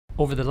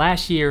Over the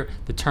last year,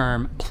 the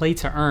term play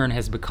to earn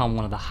has become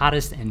one of the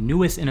hottest and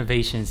newest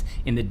innovations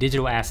in the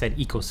digital asset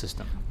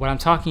ecosystem. What I'm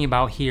talking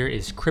about here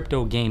is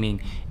crypto gaming,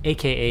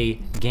 aka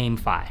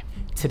GameFi.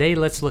 Today,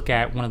 let's look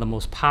at one of the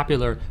most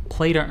popular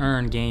play to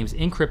earn games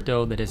in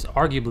crypto that has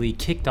arguably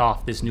kicked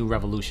off this new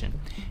revolution,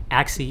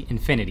 Axie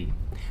Infinity.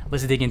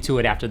 Let's dig into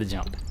it after the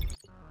jump.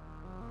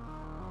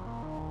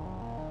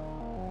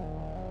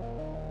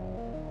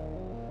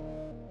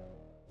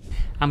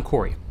 I'm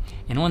Corey,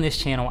 and on this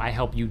channel I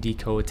help you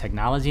decode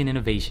technology and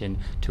innovation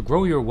to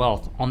grow your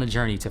wealth on the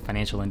journey to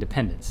financial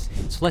independence.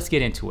 So let's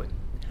get into it.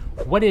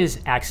 What is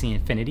Axie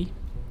Infinity?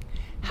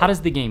 How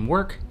does the game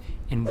work?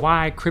 And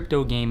why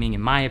crypto gaming, in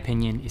my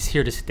opinion, is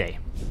here to stay.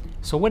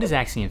 So what is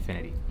Axie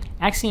Infinity?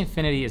 Axie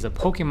Infinity is a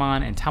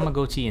Pokemon and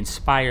Tamagotchi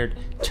inspired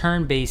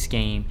turn-based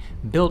game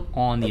built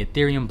on the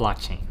Ethereum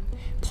blockchain.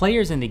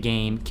 Players in the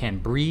game can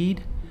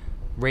breed,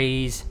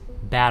 raise,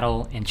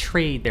 battle, and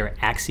trade their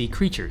Axie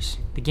creatures.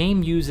 The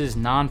game uses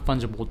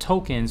non-fungible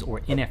tokens,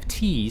 or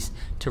NFTs,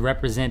 to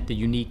represent the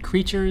unique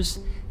creatures,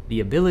 the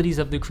abilities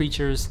of the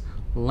creatures,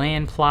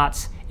 land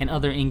plots, and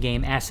other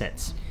in-game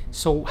assets.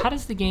 So how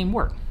does the game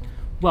work?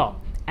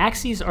 Well,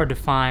 Axies are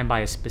defined by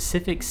a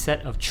specific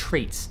set of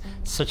traits,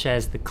 such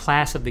as the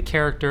class of the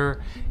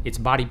character, its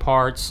body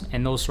parts,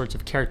 and those sorts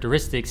of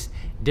characteristics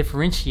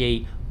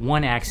differentiate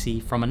one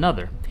Axie from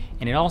another.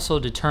 And it also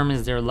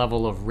determines their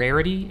level of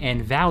rarity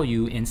and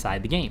value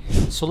inside the game.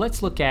 So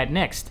let's look at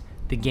next,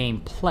 the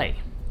gameplay.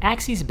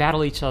 Axies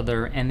battle each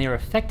other, and their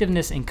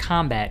effectiveness in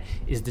combat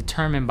is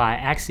determined by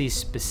Axies'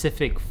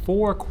 specific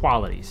 4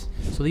 qualities.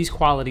 So these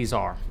qualities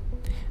are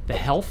the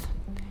health.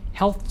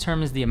 Health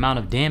determines the amount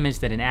of damage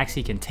that an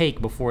Axie can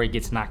take before it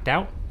gets knocked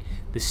out.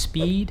 The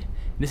speed,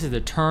 this is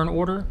the turn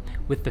order,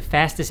 with the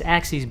fastest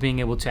Axies being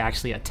able to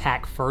actually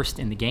attack first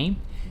in the game.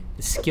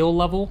 The skill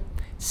level.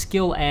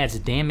 Skill adds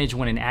damage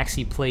when an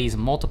Axie plays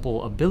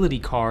multiple ability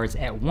cards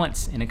at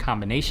once in a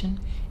combination.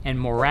 And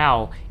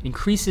morale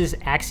increases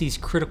Axie's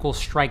critical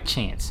strike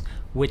chance,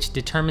 which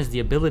determines the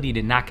ability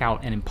to knock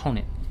out an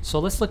opponent. So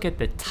let's look at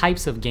the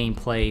types of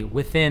gameplay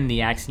within the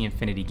Axie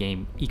Infinity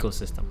game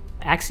ecosystem.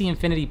 Axie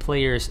Infinity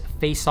players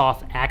face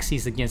off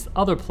Axies against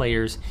other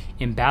players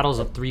in battles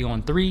of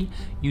 3-on-3,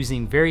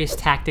 using various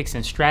tactics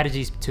and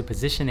strategies to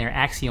position their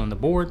Axie on the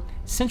board.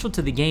 Central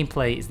to the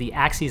gameplay is the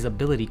Axie's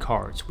ability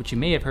cards, which you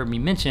may have heard me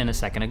mention a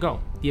second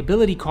ago. The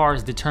ability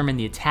cards determine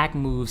the attack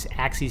moves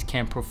Axies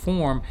can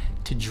perform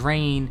to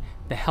drain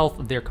the health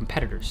of their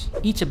competitors.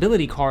 Each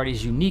ability card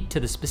is unique to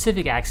the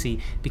specific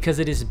Axie because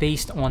it is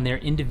based on their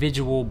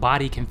individual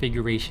body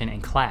configuration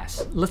and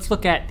class. Let's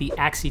look at the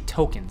Axie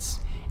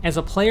tokens. As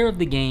a player of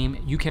the game,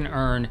 you can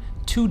earn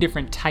 2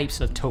 different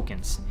types of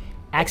tokens.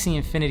 Axie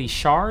Infinity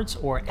Shards,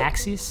 or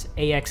Axies,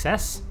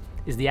 AXS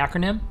is the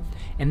acronym,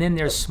 and then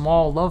there's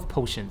Small Love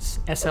Potions,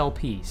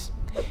 SLPs.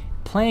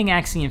 Playing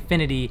Axie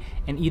Infinity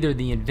in either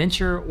the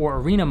Adventure or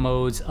Arena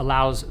modes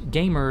allows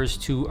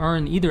gamers to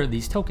earn either of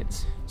these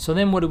tokens. So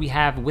then what do we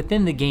have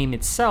within the game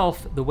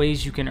itself, the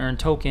ways you can earn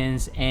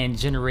tokens and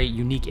generate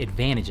unique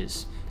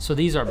advantages. So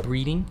these are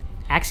breeding.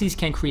 Axies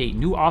can create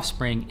new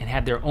offspring and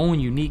have their own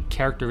unique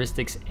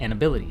characteristics and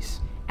abilities.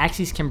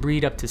 Axies can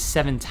breed up to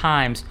 7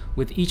 times,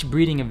 with each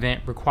breeding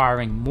event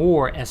requiring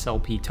more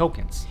SLP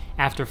tokens.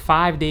 After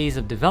 5 days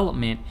of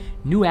development,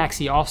 new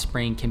Axie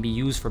offspring can be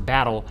used for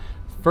battle,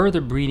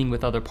 further breeding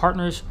with other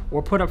partners,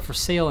 or put up for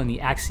sale in the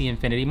Axie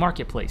Infinity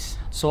marketplace.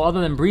 So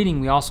other than breeding,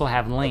 we also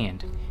have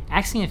land.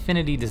 Axie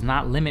Infinity does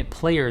not limit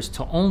players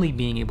to only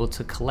being able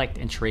to collect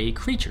and trade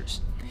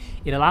creatures.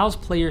 It allows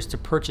players to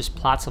purchase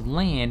plots of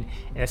land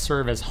that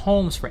serve as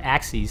homes for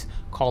Axies,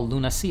 called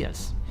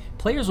Lunacias.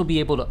 Players will be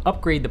able to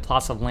upgrade the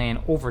plots of land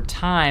over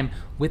time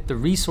with the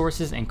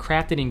resources and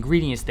crafted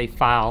ingredients they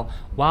file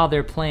while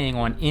they're playing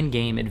on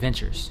in-game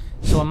adventures.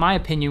 So in my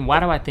opinion,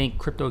 why do I think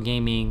crypto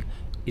gaming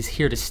is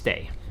here to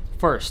stay?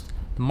 First,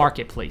 the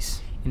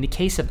marketplace. In the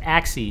case of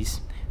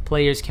Axies,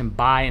 players can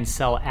buy and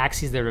sell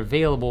Axies that are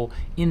available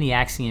in the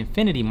Axie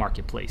Infinity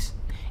marketplace,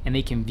 and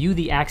they can view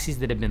the Axies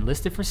that have been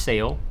listed for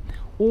sale,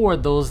 or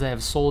those that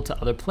have sold to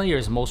other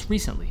players most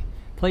recently.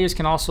 Players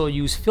can also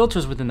use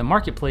filters within the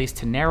marketplace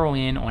to narrow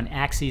in on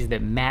Axies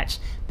that match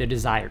their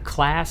desired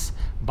class,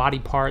 body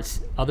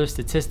parts, other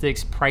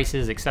statistics,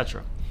 prices,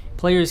 etc.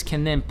 Players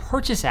can then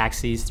purchase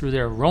Axies through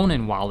their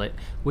Ronin wallet,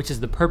 which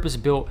is the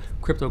purpose-built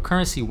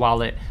cryptocurrency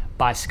wallet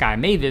by Sky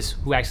Mavis,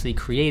 who actually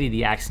created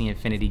the Axie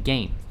Infinity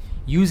game.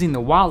 Using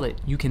the wallet,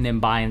 you can then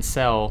buy and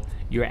sell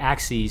your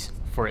Axies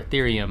for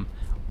Ethereum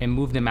and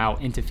move them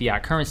out into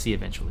fiat currency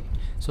eventually.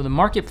 So the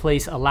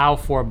marketplace allowed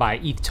for by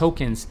ETH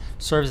tokens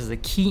serves as a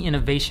key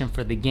innovation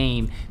for the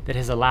game that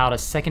has allowed a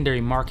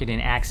secondary market in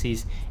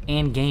Axies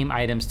and game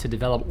items to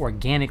develop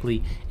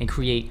organically and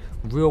create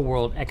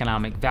real-world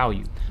economic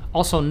value.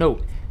 Also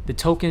note, the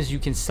tokens you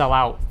can sell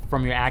out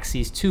from your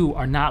Axies too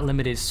are not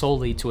limited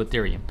solely to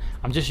Ethereum.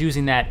 I'm just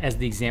using that as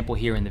the example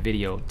here in the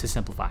video to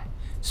simplify.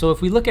 So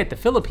if we look at the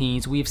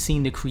Philippines, we've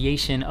seen the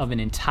creation of an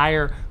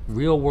entire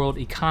real-world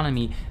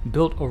economy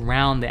built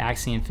around the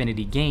Axie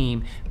Infinity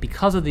game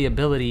because of the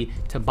ability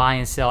to buy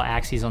and sell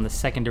Axies on the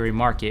secondary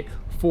market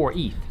 4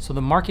 ETH. So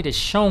the market has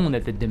shown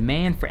that the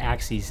demand for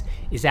Axies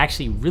is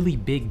actually really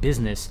big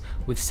business,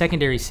 with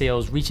secondary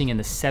sales reaching in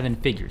the 7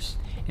 figures.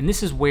 And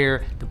this is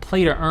where the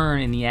play to earn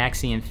in the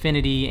Axie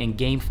Infinity and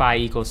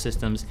GameFi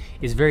ecosystems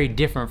is very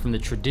different from the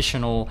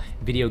traditional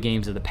video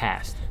games of the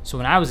past. So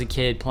when I was a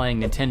kid playing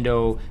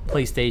Nintendo,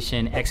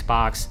 PlayStation,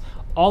 Xbox,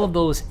 all of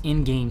those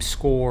in-game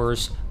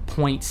scores,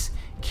 points,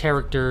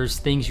 characters,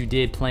 things you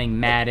did playing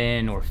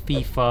Madden or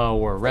FIFA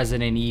or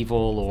Resident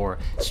Evil or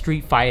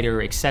Street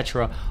Fighter,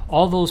 etc.,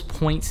 all those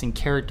points and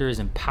characters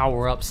and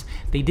power-ups,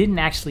 they didn't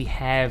actually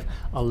have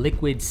a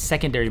liquid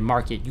secondary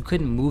market. You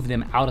couldn't move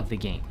them out of the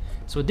game.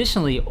 So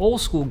additionally, old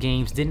school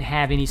games didn't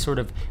have any sort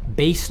of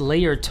base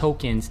layer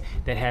tokens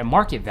that had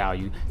market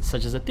value,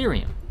 such as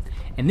Ethereum.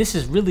 And this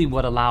is really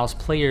what allows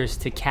players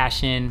to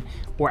cash in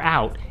or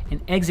out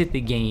and exit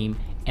the game,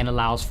 and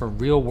allows for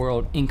real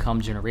world income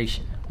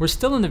generation. We're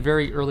still in the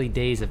very early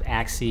days of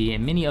Axie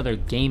and many other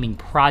gaming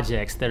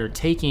projects that are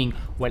taking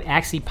what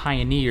Axie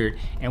pioneered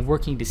and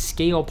working to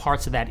scale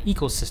parts of that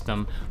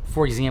ecosystem,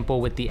 for example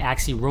with the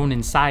Axie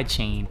Ronin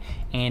sidechain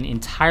and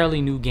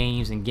entirely new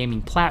games and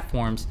gaming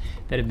platforms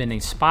that have been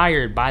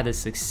inspired by the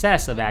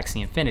success of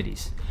Axie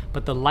Infinities.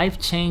 But the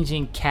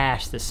life-changing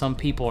cash that some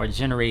people are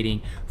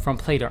generating from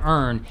play to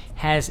earn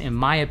has, in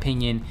my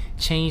opinion,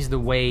 changed the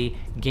way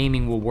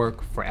gaming will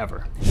work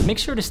forever. Make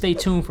sure to stay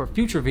tuned for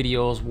future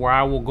videos where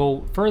I will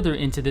go further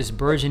into this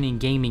burgeoning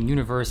gaming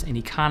universe and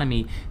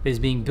economy that is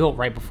being built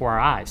right before our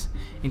eyes,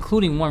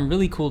 including one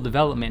really cool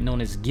development known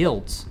as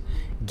guilds.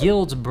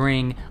 Guilds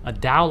bring a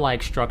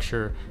DAO-like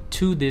structure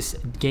to this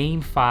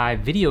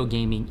GameFi video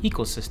gaming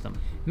ecosystem.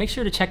 Make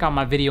sure to check out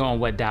my video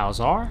on what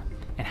DAOs are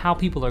and how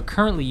people are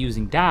currently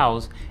using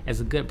DAOs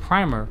as a good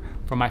primer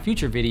for my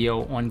future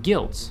video on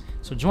guilds.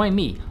 So join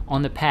me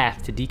on the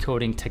path to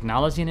decoding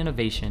technology and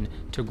innovation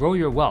to grow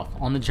your wealth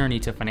on the journey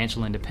to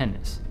financial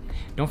independence.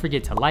 Don't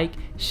forget to like,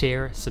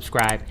 share,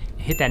 subscribe,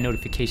 and hit that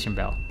notification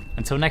bell.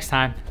 Until next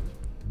time.